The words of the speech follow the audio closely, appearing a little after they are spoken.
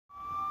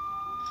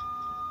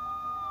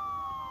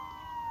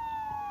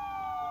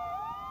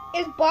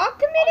Is Bob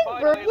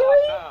committing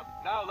burglary?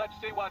 Now let's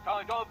see what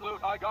kind of loot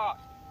I got.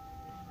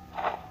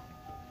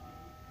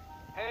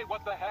 Hey,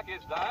 what the heck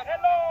is that?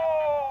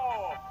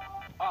 Hello!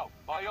 Oh,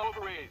 my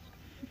ovaries.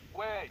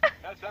 Wait,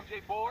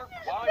 SMG4? Why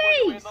were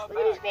you in Face! the Look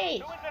at his back?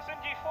 face. Who is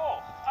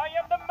SMG4? I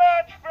am the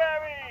merch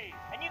fairy!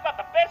 And you got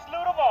the best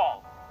loot of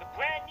all! The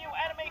brand new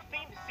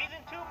anime-themed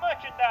Season 2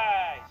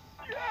 merchandise!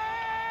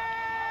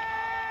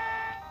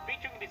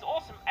 Featuring these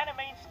awesome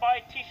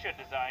anime-inspired t-shirt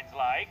designs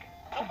like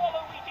the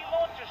Waluigi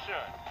Launcher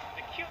shirt,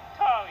 the cute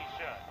Tari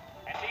shirt,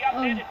 and the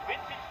updated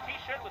vintage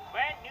t-shirt with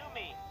brand new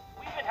memes.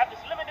 We even have this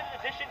limited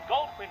edition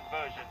gold print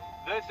version.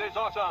 This is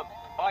awesome.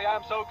 I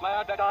am so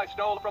glad that I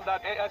stole from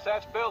that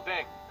ASS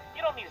building.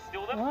 You don't need to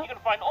steal them. What? You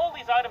can find all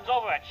these items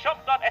over at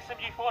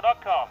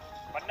shop.smg4.com.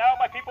 But now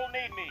my people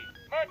need me.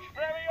 Merch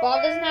fairy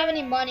Bob away! doesn't have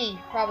any money,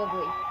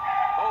 probably.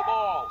 Oh,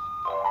 balls.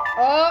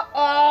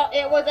 Uh-oh,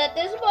 it was at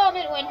this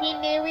moment when he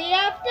knew he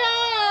effed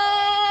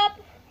up!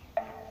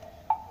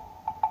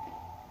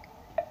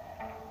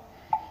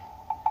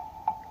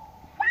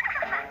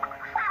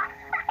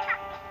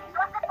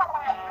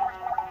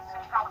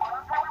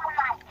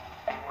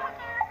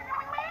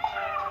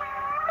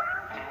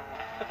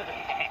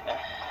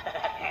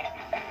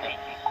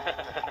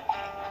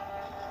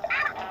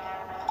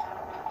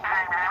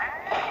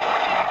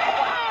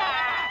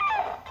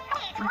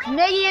 It's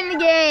Maggie and the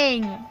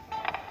gang!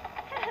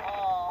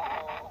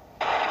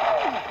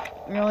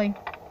 Really?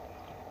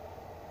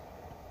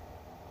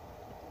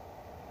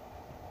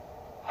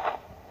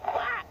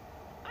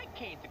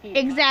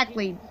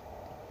 Exactly.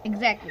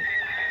 Exactly.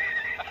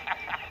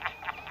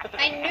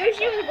 I knew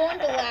she was going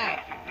to laugh.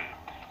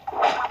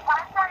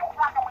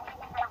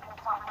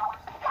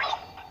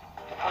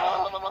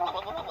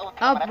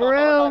 A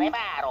broom.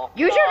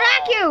 Use your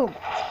vacuum!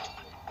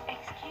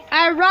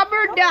 A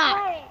rubber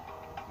duck.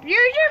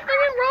 Use your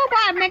freaking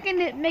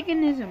robot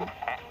mechanism.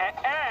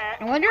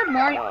 I wonder if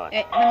Mario. Let me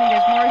guess,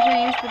 Mario's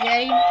gonna use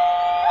spaghetti?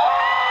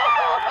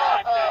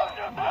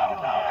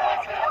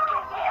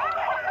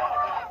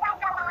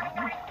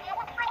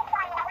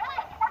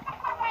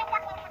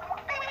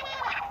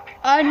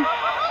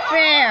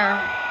 Unfair.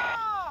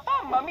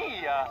 Mamma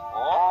mia!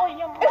 Oh,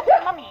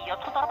 mamma mia!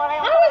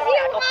 How is he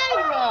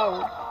alive though?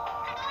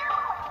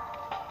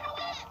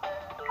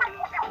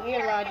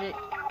 Weird logic.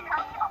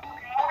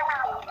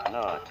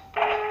 Not.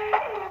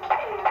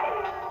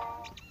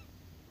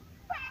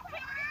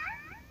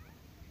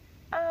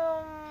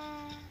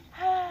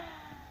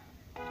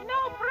 No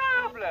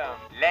problem.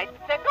 Let's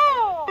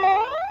go.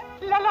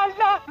 La la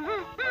la.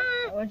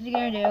 What's he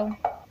gonna do?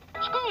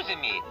 Excuse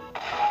me.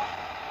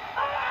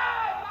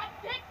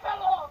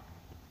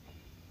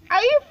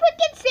 Are you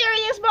freaking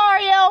serious,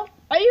 Mario?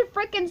 Are you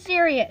freaking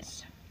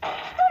serious?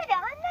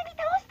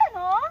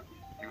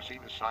 You see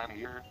this sign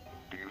here?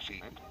 Do you see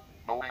it?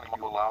 No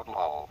animal allowed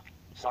lol.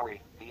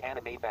 Sorry, the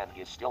anime ban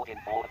is still in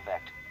full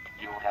effect.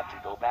 You'll have to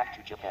go back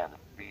to Japan.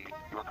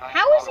 Your kind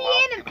How is not he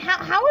allowed anime? to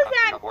How is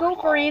that outdoors go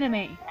for lol.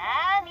 anime?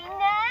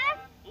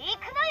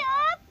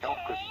 Help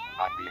us,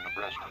 I'm being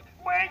abreast.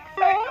 Wait,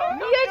 Psycho,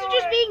 You guys are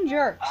just being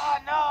jerks. Oh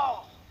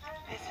no!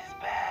 This is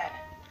bad.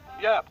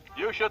 Yep,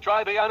 you should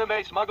try the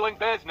anime smuggling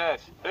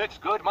business. It's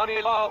good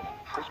money, lol.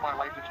 This my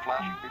light is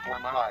flashing before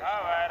my eyes.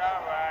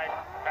 Alright.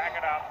 Back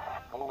it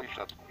up. Holy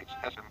shit, it's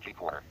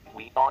SMG4.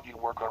 We thought you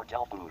were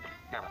cartel food.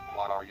 Damn it,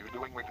 what are you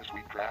doing with this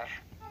sweet trash?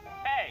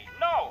 Hey,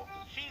 no!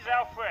 She's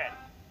our friend.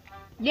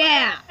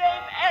 Yeah.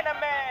 Same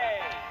anime!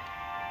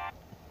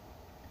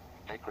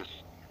 Hey Chris,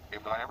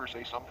 if I ever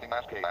say something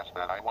as gay as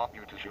that, I want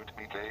you to shoot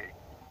me gay.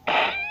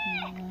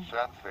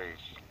 Sad face.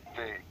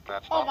 Hey,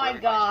 that's Oh not my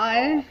very god.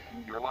 nice.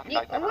 You're lucky I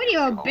What never are did you,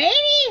 a home. baby?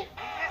 This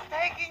is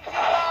taking too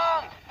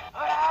long!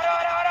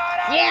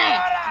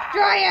 Yeah.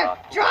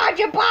 Draw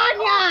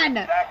Japanyan.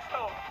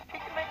 Dexter! He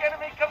can make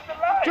enemy come to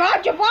life!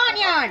 Draw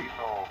Japanyan.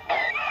 No.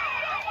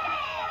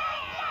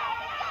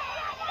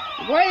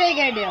 What are they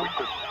gonna do?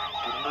 Chris,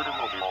 you murder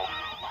mobile.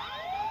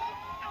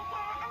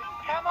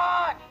 Come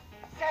on!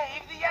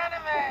 Save the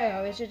anime!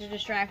 Oh, it's just a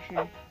distraction.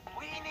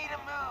 We need a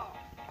move!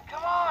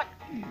 Come on!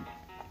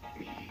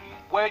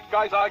 Wait,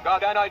 guys, I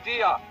got an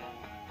idea.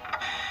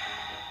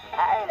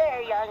 Hi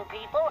there, young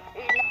people.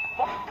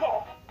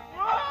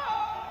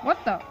 What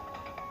the?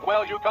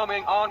 Well, you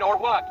coming on or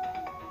what?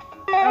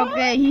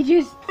 Okay, he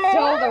just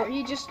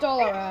stole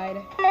a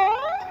ride.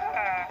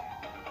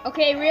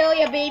 Okay,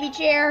 really, a baby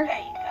chair? There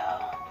you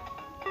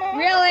go.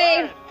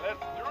 Really? Let's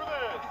do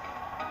this!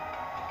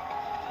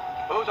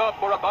 Who's up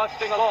for a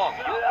busting along?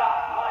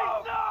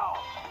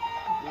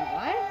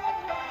 What?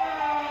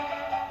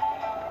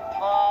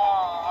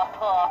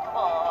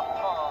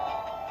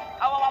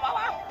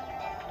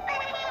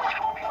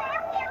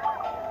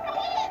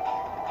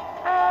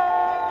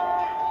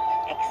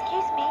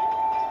 Excuse me.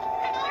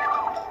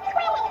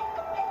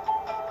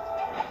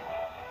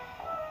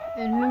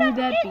 And who would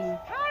that be?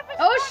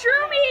 Oh,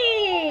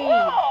 Shroomy!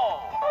 Oh!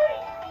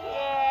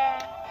 Yeah.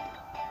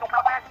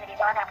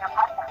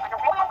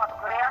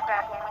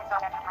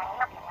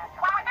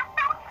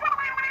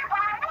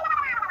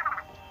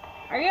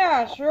 Oh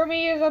yeah,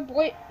 Shroomy is a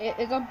boy.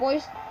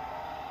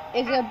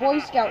 is a Boy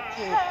Scout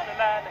troop. La, la,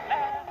 la, la.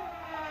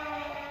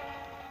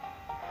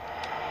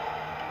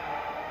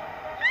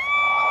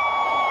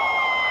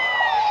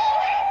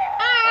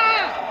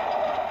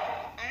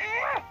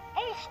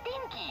 Hey,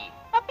 Stinky!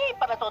 Papi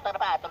para to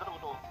trabaho,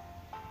 Rudo.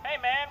 Hey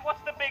man,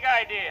 what's the big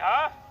idea,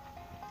 huh?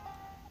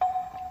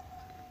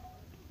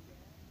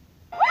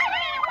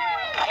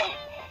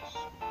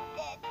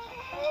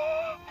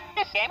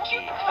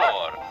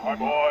 SMG4. My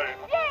boy.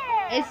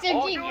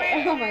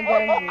 SMG4. Oh my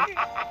god.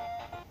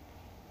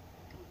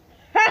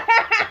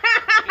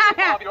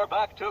 Bob, you're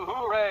back too.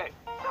 Hooray.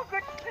 So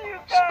good to see you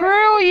guys.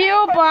 Screw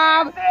you,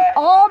 Bob.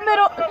 All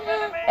middle.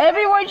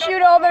 Everyone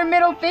shoot all their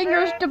middle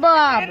fingers to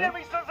Bob. And then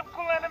we saw some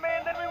cool anime,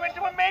 and then we went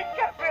to a maid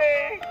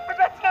cafe. But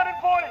that's not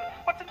important.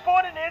 What's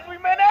important is we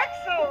met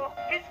Axel.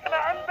 He's gonna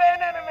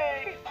unban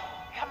anime.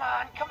 Come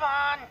on, come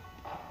on.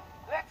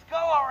 Let's go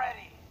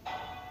already.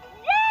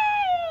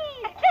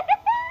 Yay!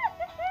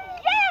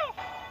 Yes!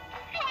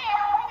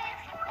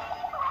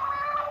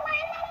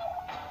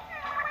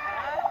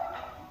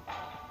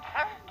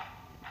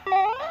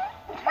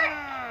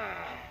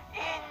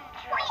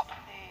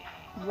 Interesting.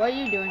 What are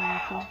you doing,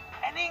 Mickey?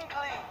 An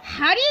inkling.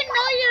 How do you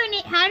know you're an?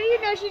 How do you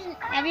know she's?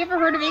 Have you ever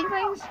heard of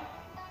Inklings?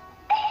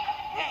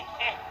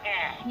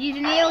 He's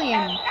an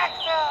alien.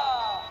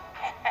 Axel.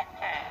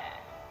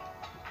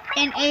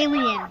 An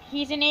alien.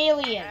 He's an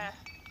alien.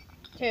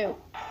 Too.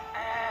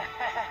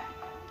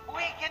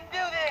 We can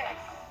do this.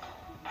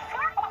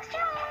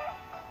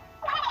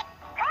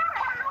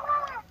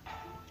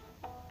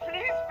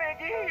 Please,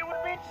 Maggie, it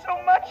would mean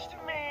so much to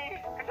me.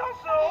 And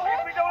also,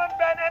 if we don't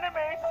unban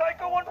anime,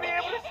 Psycho won't be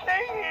able to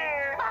stay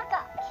here. バ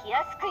カ、気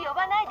安く呼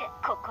ばないで、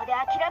ここで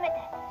諦めて。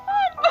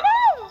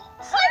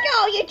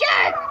Psycho, you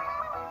jerk!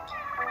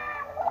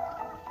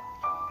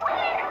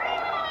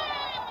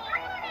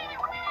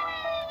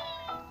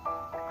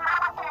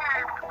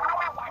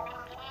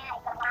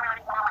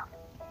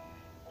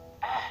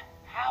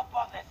 How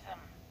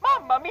bothersome.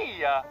 Mamma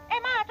mia!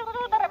 Ma, tutto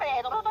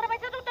rapido, tutto una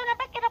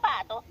vecchia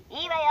pato.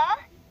 いいわよ。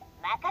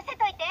任せ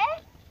といて。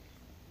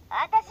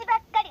私ばっ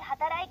かり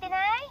働いてない？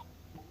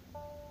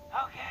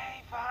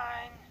 Okay,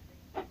 fine.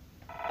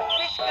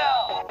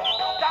 Fishko,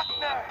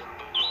 Duckner,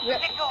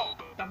 Pickle,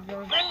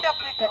 Brenda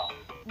Pickle.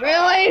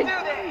 Really? Do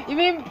this. You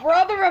mean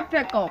brother of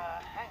Pickle?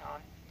 Hang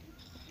on.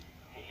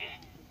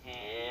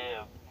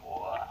 Yeah,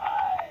 boy.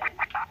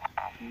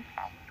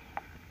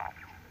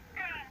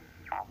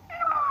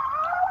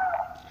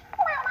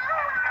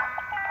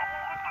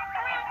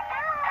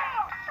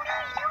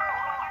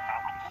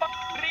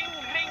 Ring,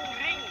 ring,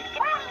 ring!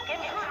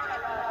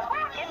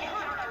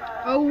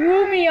 A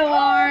Woomy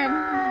alarm.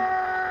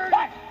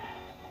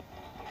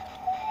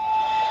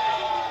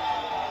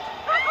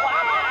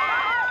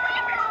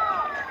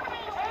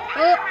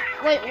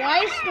 Wait, why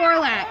is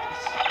Snorlax?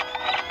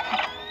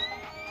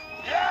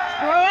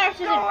 Snorlax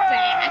isn't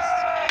fast.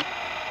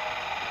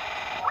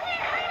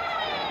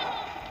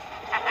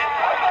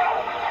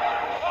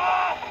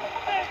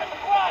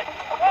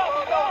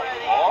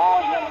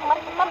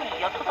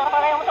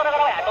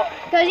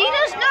 Because he's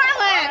a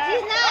Snorlax,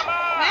 he's not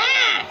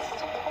fast.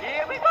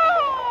 Here we go!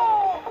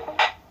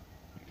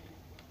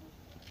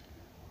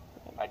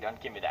 I don't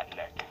give me that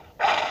look.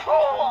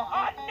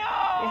 Oh, no!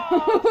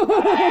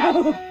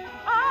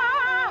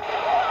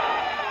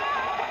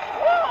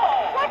 Whoa!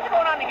 What's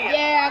going on here?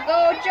 Yeah,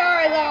 go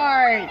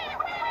Charizard.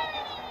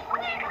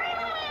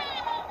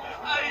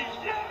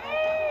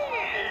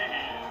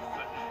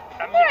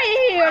 Right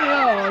here,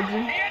 Lord.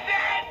 You're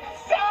dead,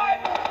 son!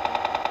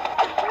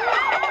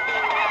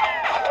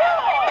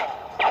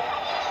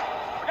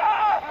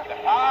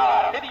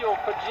 Video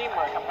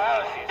Kojima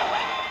comparison.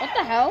 What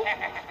the hell?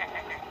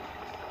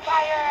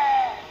 Fire!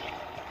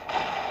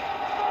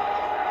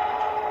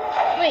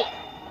 Wait,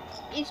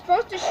 he's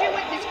supposed to shoot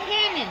with his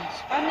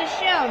cannons on the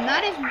shell,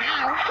 not his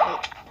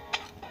mouth.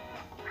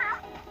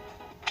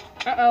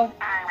 Uh-oh.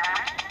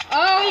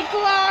 Oh, he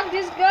clogged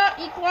his gun.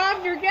 He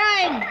clogged your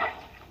gun.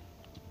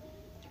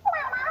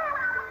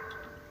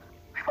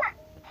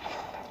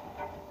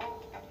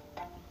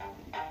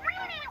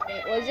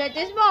 It was at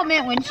this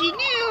moment when she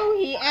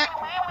knew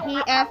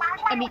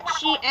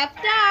she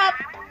effed up.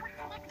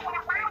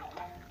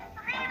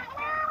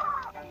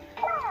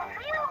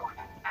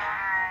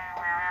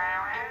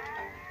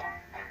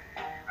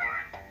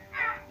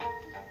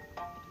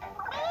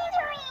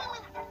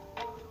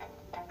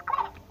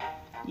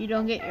 You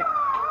don't get your...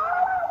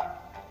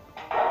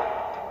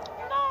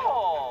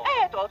 No!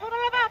 Eto, tu non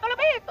lavato, l'ho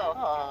visto!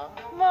 Oh,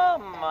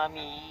 mamma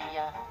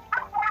mia!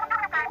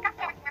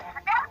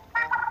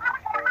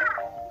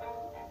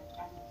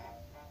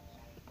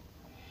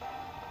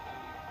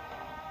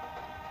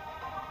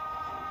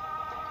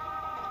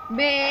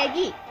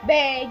 Baggy,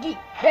 baggy,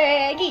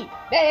 baggy,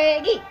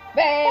 baggy,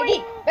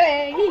 baggy,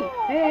 baggy,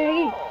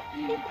 baggy.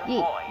 Baggy,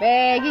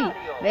 baggy,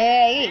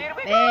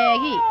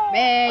 baggy,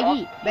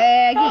 baggy,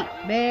 baggy,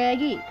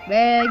 baggy,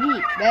 baggy,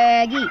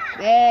 baggy,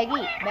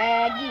 baggy,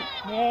 baggy,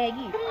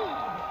 baggy.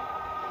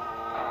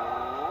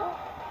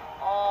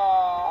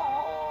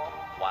 Oh,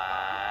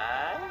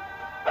 one,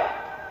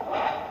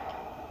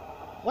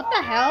 What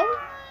the hell?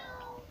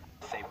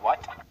 Say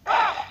what?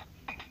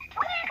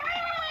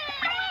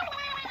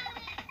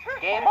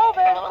 Game over.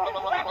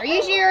 Are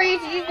you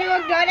serious? You threw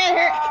a gun at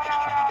her?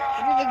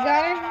 You threw the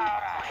gun?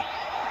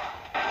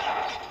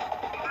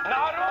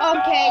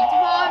 Okay,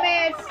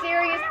 Thomas,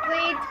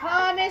 seriously,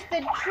 Thomas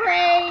the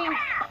train.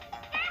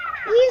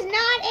 He's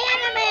not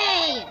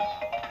anime.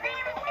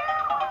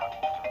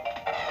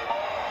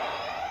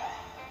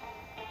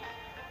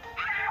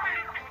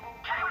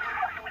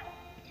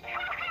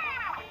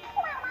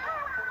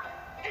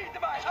 Eat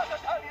my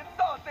Italian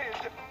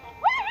sausage!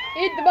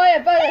 Eat the boy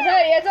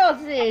Italian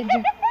sausage.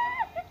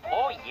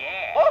 Oh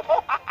yeah.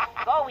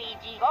 Go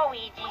Ouija, go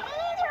Ouija.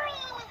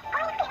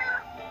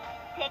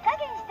 手加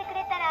減してく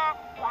れたら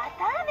わ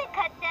たあめ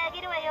買ってあ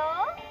げるわ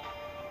よ。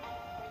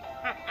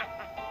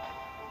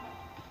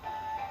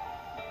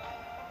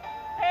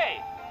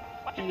 Hey,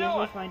 what you I guess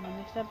we'll doing? find him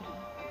next episode.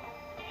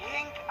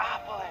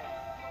 Inkopolis!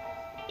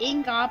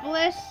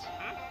 Inkopolis?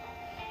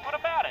 What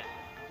about it?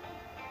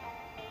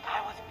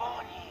 I was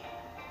born here.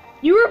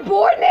 You were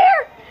born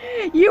there?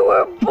 You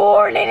were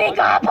born in I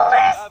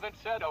Inkopolis? haven't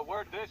said a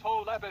word this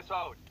whole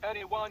episode.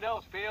 Anyone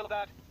else feel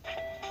that?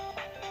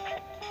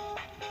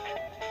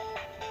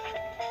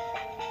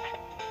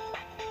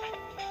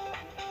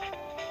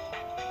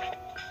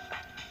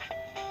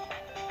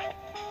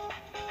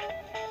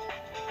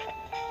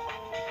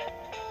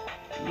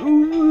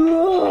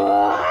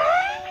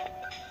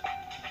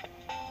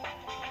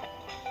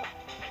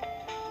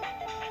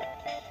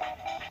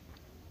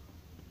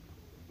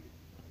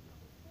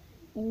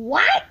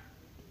 What?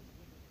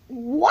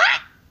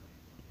 What?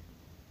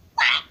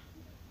 What?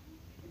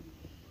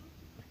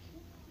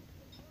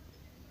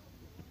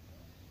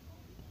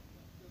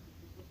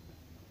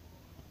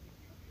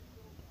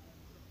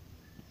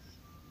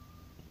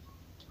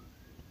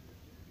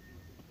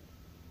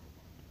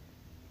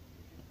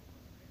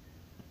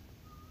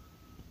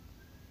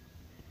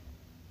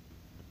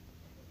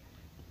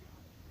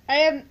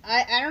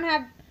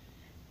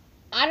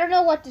 I don't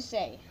know what to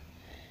say.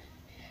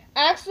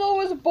 Axel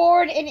was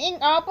born in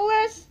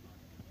Inkopolis?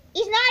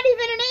 He's not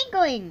even an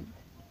Inkling.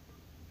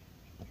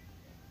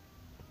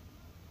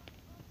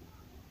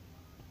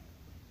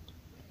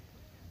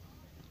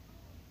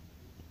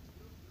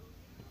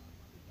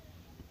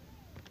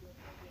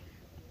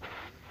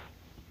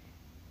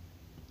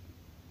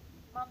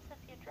 Mom says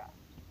get dressed.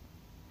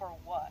 For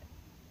what?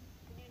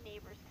 The new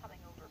neighbor's coming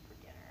over for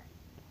dinner.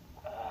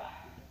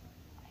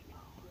 I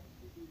know.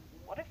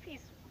 What if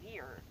he's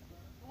weird?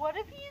 What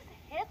if he's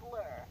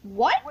Hitler?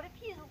 What? What if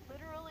he's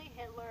literally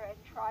Hitler and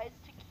tries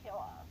to kill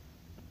us?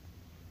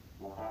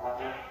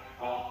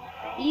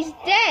 He's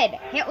dead.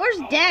 Hitler's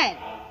dead.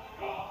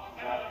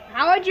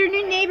 How would your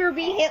new neighbor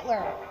be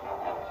Hitler?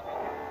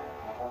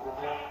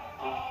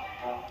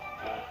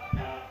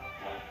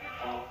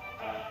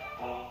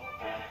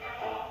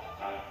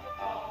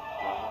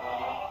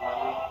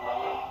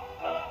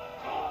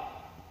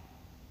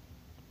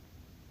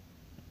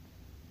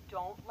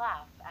 Don't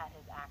laugh at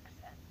his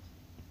accent.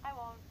 I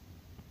won't.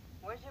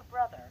 Where's your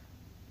brother?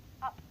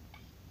 Up.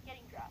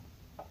 Getting dressed.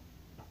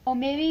 Oh,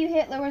 maybe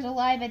Hitler was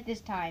alive at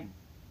this time.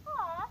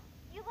 Aw,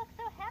 you look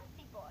so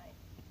handsy, boy.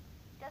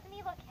 Doesn't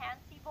he look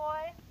handsy,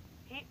 boy?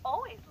 He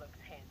always looks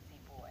handsy,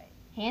 boy.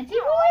 Handsy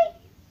boy?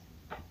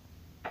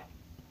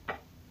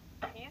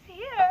 He's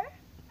here.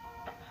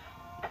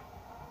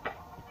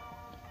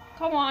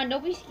 Come on,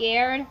 don't be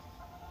scared.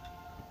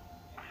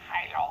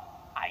 Hello,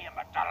 I am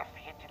Adolf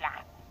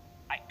Hitler.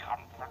 I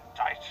come from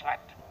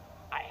Deutschland.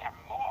 I have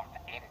moved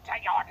into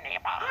your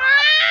neighborhood.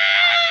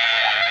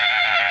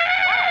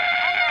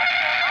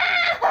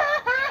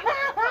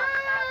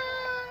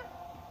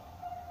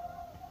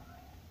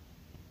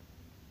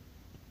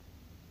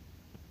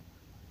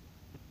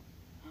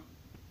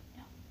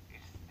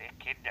 Is the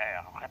kid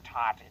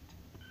retarded?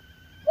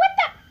 What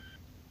the?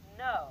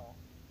 No.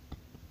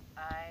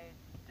 I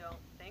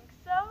don't think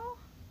so.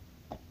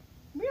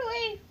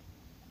 Really?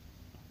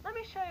 Let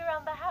me show you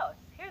around the house.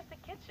 Here's the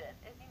kitchen.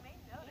 As you may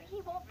notice,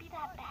 he won't be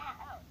that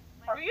bad.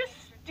 Are you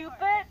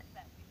stupid?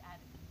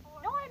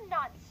 No, I'm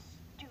not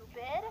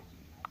stupid.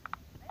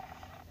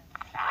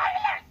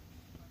 Silence!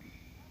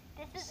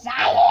 This is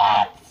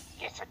Silence!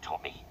 Listen to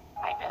me.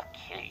 I will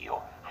kill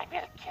you. I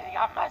will kill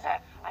your mother.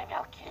 I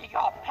will kill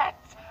your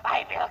pets.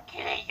 I will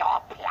kill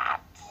your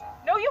plants.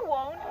 No, you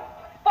won't.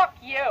 Fuck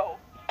you.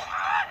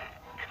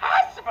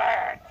 Cuss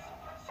words!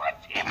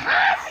 Such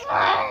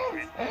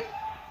impossible!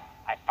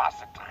 I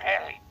wasn't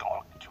really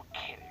going to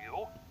kill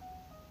you,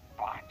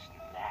 but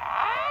now...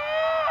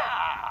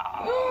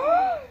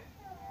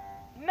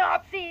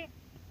 Nazi,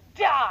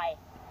 die.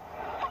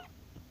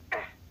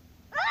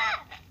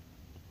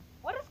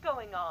 What is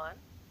going on?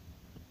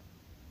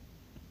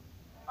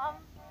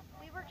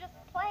 We were just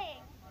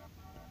playing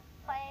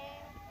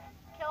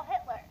Kill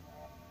Hitler.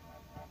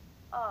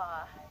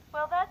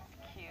 Well that's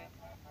cute.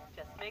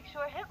 Just make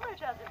sure Hitler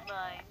doesn't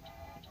mind.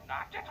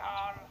 Not at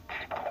all.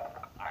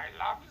 I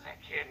love the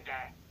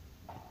Kinder.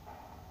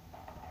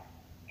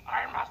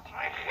 I must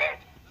reheat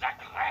the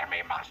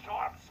creamy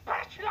mushroom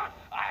spatula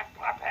I've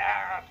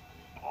prepared.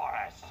 Or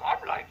as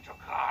some like to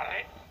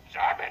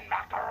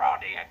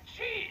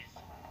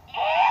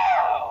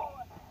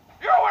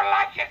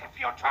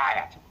try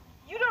it.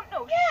 You don't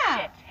know Yeah.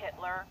 shit,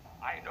 Hitler.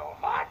 I know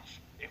much.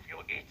 If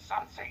you eat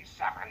something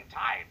 7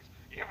 times,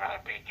 you will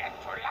begin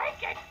to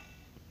like it.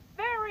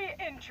 Very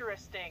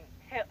interesting,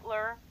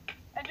 Hitler.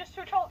 And just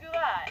who told you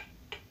that?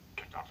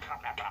 You don't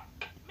remember.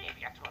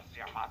 Maybe it was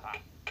your mother.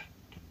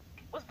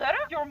 Was that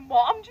your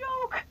mom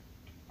joke?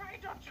 Why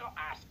don't you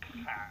ask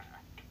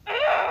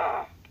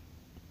her?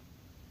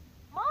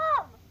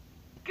 Mom!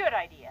 Good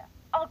idea.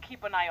 I'll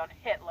keep an eye on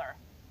Hitler.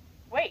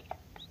 Wait.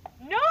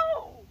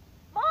 No!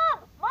 Mom!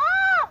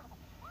 Mom!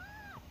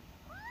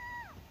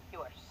 You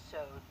are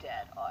so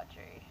dead,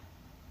 Audrey.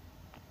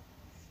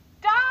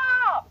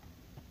 Stop!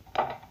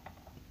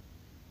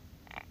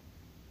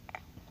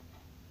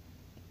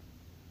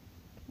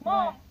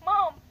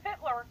 Mom,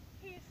 Hitler,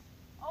 he's...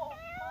 Oh,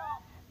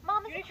 Mom.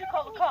 Mom, You is it need true to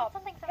call that the you cops. said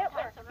something 7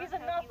 Hitler, times over he's a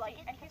and over if you Nazi, like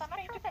it? and Because he's I'm not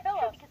trying sure to if that's kill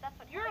true, us. because that's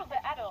what You're Hitler the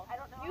said to me. adult. I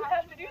don't know You how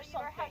have you to do know you or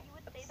something. how you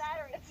would say that,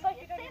 or if It's you like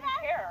did you don't say even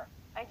that. care.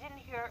 I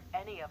didn't hear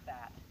any of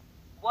that.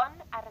 One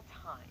at a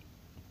time.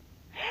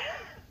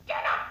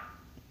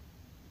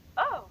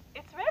 Oh,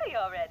 it's ready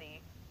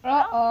already.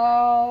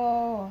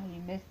 Uh-oh.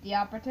 You missed the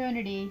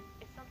opportunity.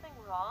 Is something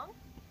wrong?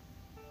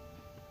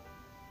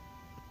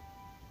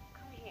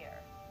 Come here.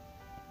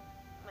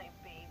 My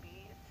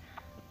babies.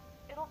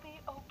 It'll be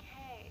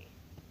okay.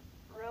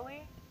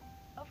 Really?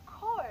 Of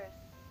course.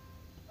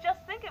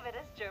 Just think of it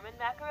as German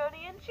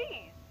macaroni and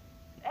cheese.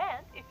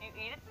 And if you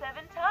eat it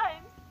 7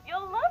 times,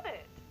 you'll love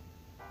it.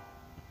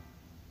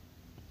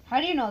 How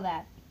do you know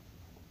that?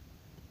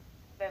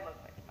 They look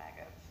like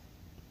maggots.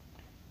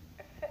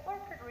 If Hitler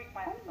could read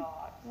my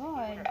thoughts, he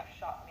God. would have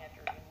shot me a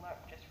dirty look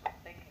just for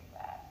thinking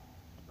that.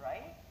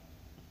 Right?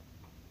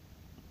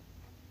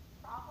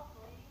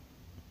 Probably.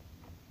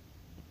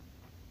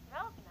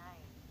 Smells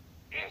nice.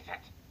 Eat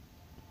it.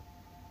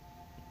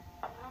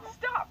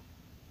 Stop!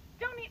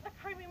 Don't eat the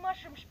creamy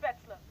mushroom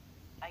spätzle.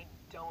 I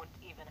don't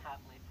even have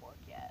my fork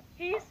yet.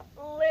 He's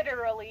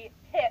literally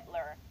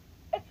Hitler.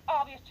 It's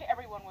obvious to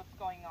everyone what's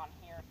going on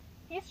here.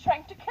 He's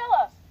trying to kill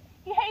us.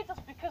 He hates us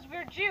because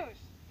we're Jews.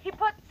 He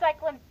put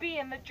Cyclone B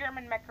in the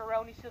German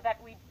macaroni so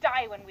that we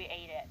die when we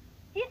ate it.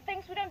 He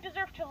thinks we don't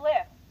deserve to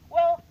live.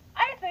 Well,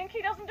 I think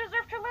he doesn't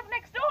deserve to live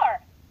next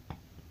door.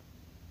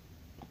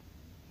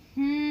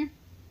 You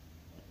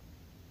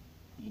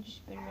just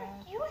spit it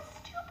out. You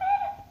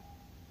stupid!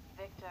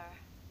 Victor,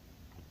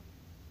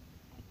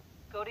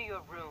 go to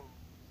your room.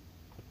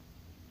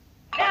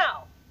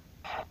 Now!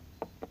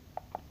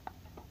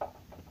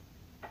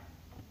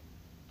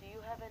 Do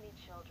you have any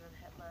children,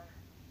 Hitler?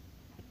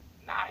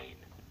 9.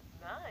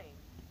 9?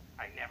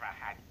 I never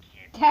had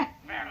kids. That,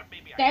 Well,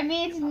 maybe I that did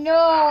means give us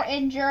no a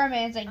in German.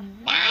 It's like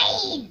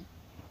 9!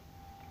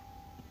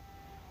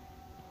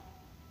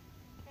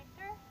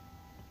 Victor?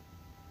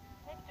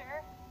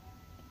 Victor?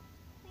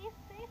 Please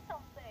say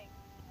something.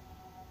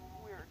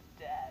 We're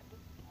dead.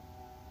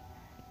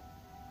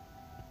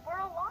 We're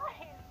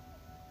alive.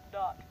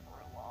 Not for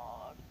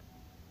long.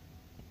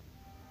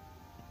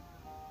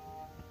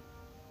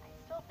 I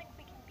still think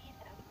we can beat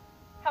him.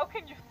 How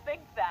can you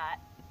think that?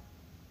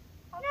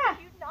 How Yeah.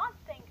 could you not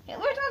think that?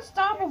 Hitler's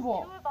unstoppable.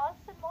 There's 2 of us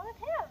and 1 of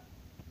him.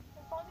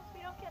 As long as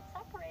we don't get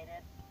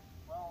separated,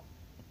 we'll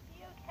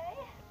be okay.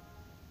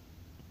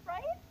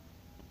 Right?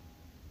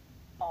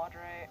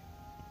 Audrey,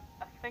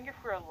 I think if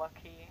we're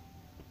lucky,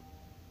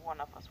 one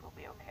of us will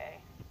be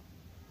okay.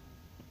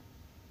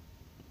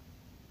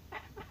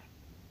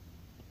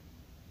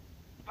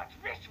 But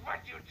which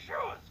would you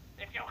choose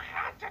if you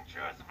had to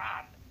choose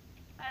one?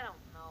 I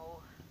don't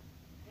know.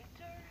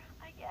 Victor,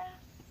 I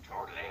guess. To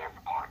live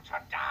or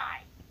to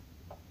die?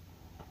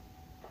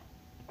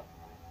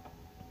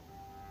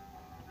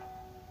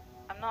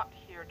 I'm not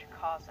here to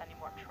cause any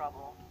more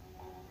trouble.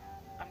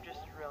 I'm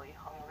just really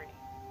hungry.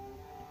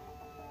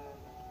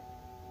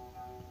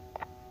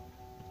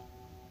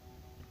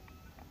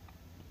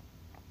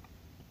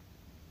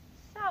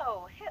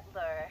 So,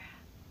 Hitler,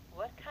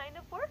 what kind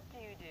of work do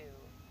you do?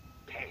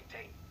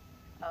 Painting.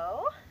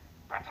 Oh?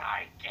 But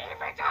I gave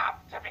it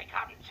up to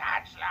become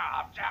Chancellor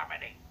of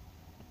Germany.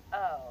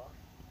 Oh.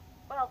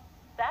 Well,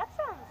 that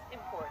sounds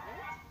important.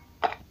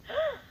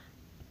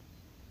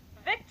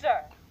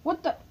 Victor!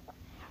 What the?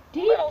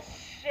 Did he? Little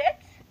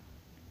shit!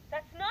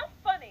 That's not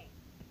funny.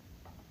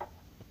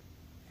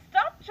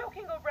 Stop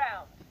joking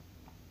around.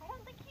 I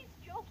don't think he's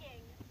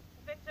joking.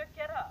 Victor,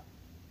 get up.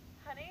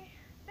 Honey,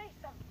 say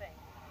something.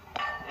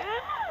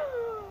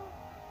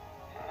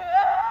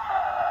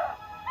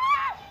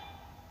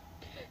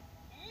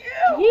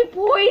 Did he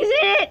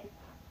poison it?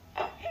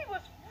 He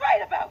was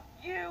right about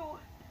you!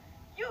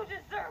 You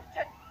deserve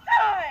to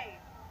die!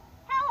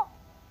 Help!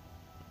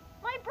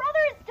 My brother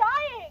is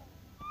dying!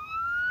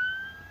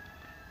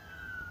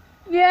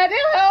 Yeah,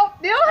 they'll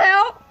help. They'll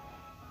help.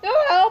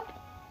 They'll help.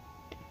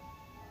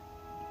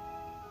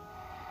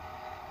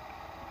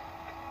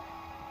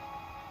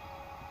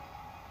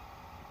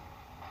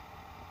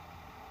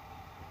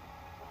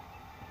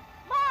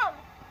 Mom!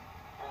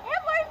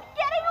 Hitler's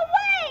getting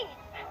away!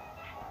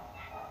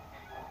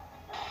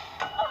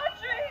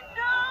 Audrey,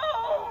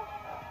 no!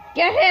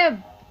 Get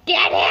him!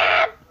 Get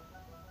him!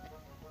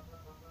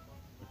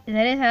 Is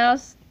that his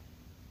house?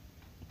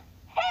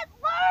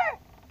 Hitler!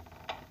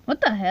 What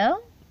the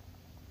hell?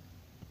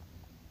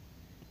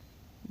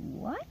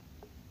 What?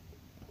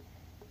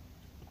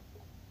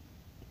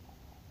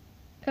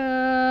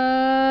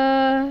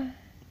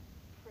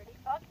 Pretty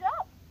fucked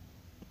up.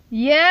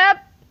 Yep.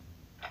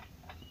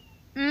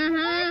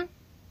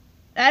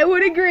 I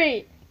would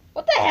agree.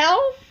 What the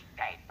hell?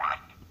 Stay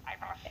back. I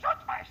will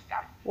shoot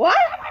myself. What?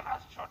 Then I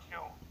will shoot you.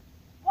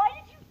 Why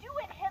did you do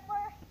it,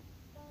 Hitler?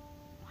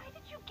 Why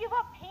did you give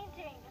up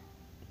painting?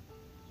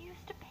 You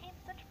used to paint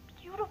such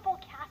beautiful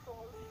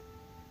castles.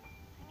 I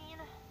mean,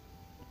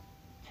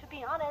 to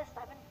be honest,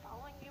 I've been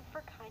following you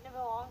for kind of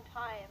a long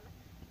time.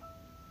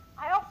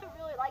 I also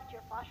really liked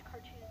your Flash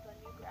cartoons on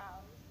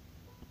Newgrounds.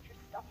 Your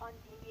stuff on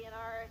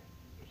DeviantArt,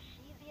 your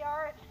cheesy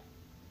art.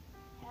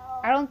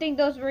 Hell, I don't think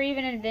those were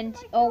even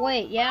invented. Oh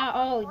wait, yeah.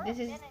 Oh, this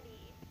is.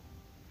 Infinity.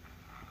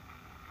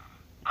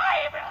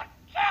 I will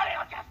kill you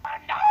just for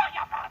knowing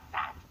about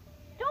that.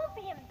 Don't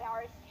be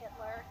embarrassed,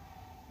 Hitler.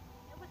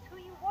 It was who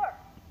you were.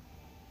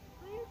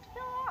 Who you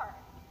still are.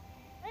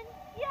 And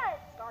yeah,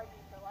 it scarred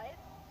me for life.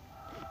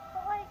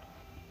 But like,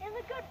 in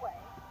the good way.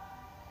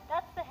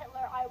 That's the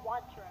Hitler I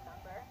want to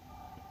remember.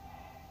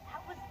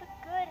 That was the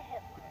good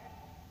Hitler.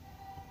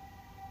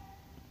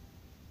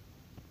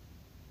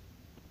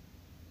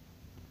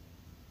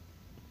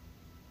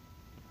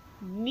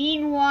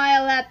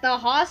 Meanwhile, at the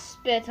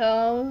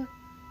hospital.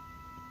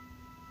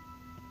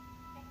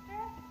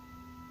 Victor?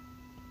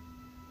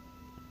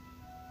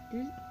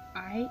 Did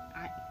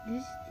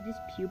his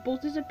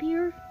pupils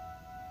disappear?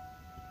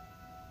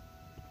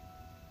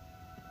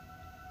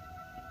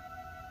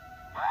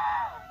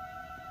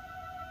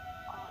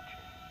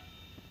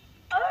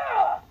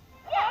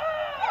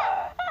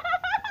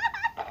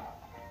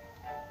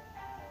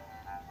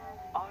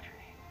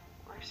 Audrey,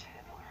 where's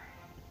Hitler?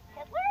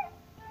 Hitler?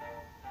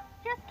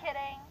 Just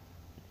kidding.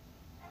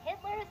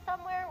 Hitler is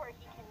somewhere where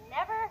he can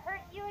never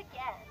hurt you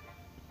again.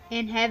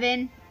 In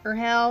heaven or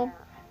hell?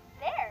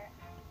 There.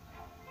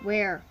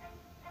 Where?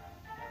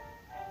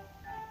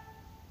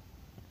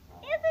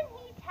 Isn't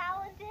he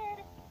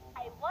talented?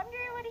 I wonder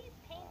what he's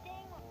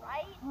painting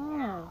right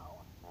now.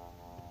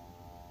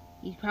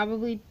 He's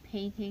probably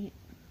painting.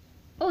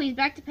 Oh, he's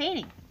back to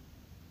painting.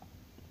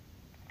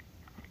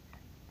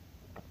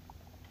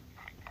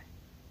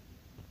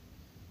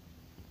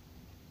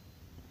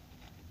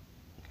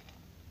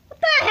 What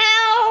the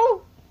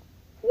hell?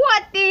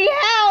 What the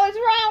hell is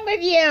wrong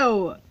with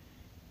you?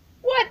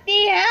 What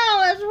the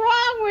hell is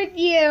wrong with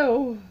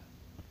you?